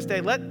go through this day,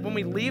 when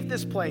we leave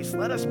this place,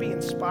 let us be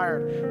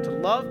inspired to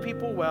love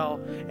people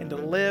well and to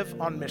live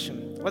on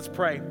mission. Let's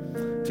pray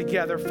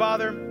together.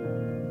 Father,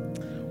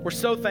 we're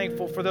so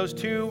thankful for those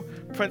two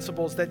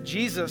principles that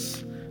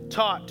Jesus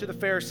taught to the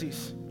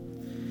Pharisees.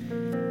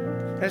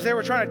 As they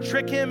were trying to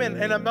trick him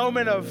in a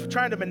moment of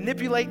trying to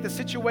manipulate the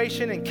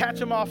situation and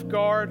catch him off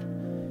guard,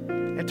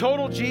 in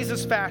total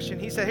Jesus fashion,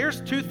 he said,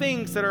 here's two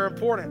things that are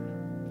important.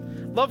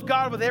 Love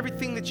God with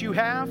everything that you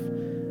have.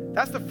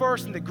 That's the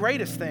first and the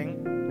greatest thing.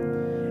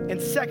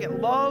 And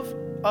second, love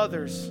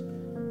others.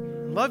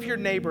 Love your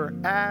neighbor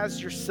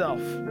as yourself.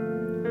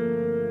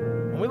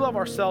 And we love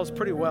ourselves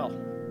pretty well.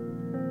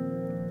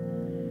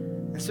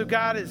 And so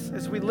God,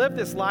 as we live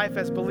this life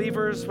as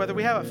believers, whether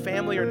we have a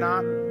family or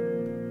not,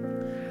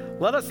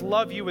 let us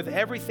love you with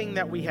everything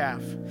that we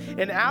have.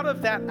 And out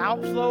of that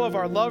outflow of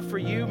our love for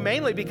you,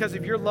 mainly because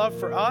of your love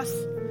for us,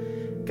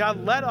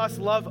 God, let us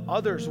love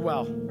others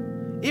well.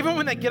 Even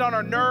when they get on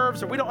our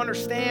nerves or we don't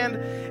understand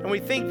and we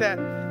think that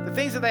the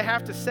things that they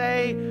have to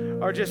say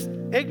are just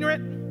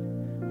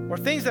ignorant or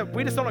things that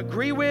we just don't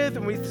agree with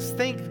and we just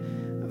think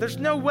there's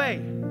no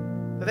way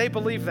that they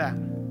believe that.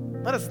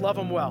 Let us love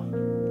them well.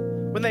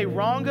 When they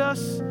wrong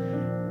us,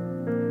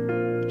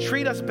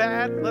 treat us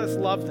bad, let us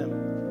love them.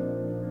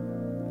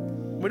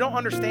 We don't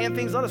understand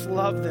things, let us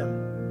love them.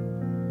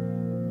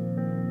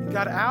 And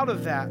God, out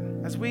of that,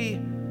 as we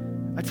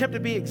attempt to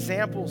be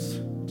examples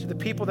to the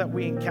people that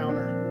we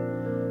encounter,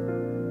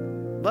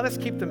 let us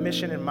keep the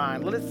mission in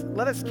mind.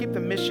 Let us keep the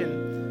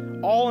mission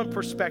all in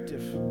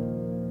perspective.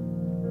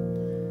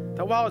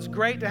 That while it's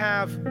great to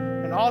have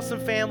an awesome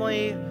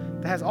family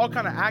that has all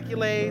kind of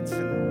accolades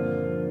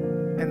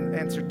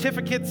and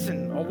certificates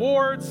and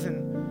awards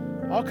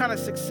and all kind of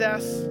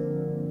success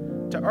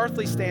to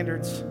earthly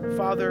standards,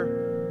 Father,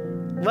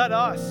 let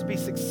us be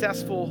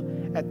successful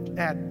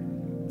at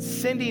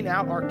sending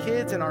out our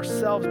kids and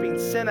ourselves being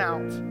sent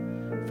out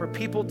for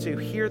people to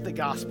hear the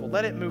gospel.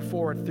 Let it move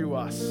forward through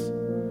us.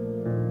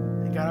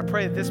 And God, I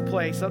pray that this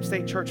place,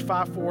 Upstate Church,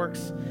 Five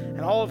Forks,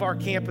 and all of our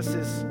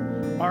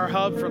campuses are a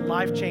hub for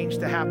life change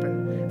to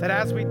happen. That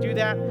as we do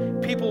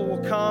that, people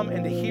will come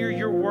and to hear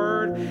your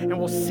word and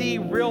will see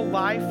real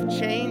life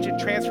change and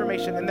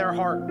transformation in their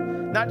heart.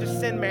 Not just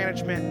sin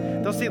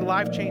management. They'll see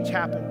life change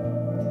happen.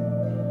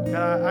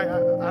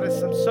 God, I'm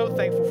so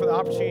thankful for the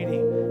opportunity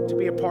to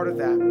be a part of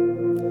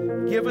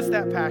that. Give us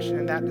that passion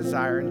and that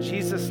desire. In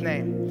Jesus'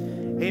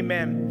 name,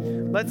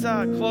 amen. Let's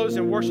close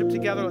and worship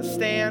together. Let's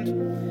stand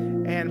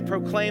and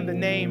proclaim the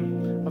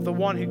name of the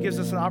one who gives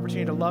us an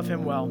opportunity to love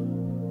him well.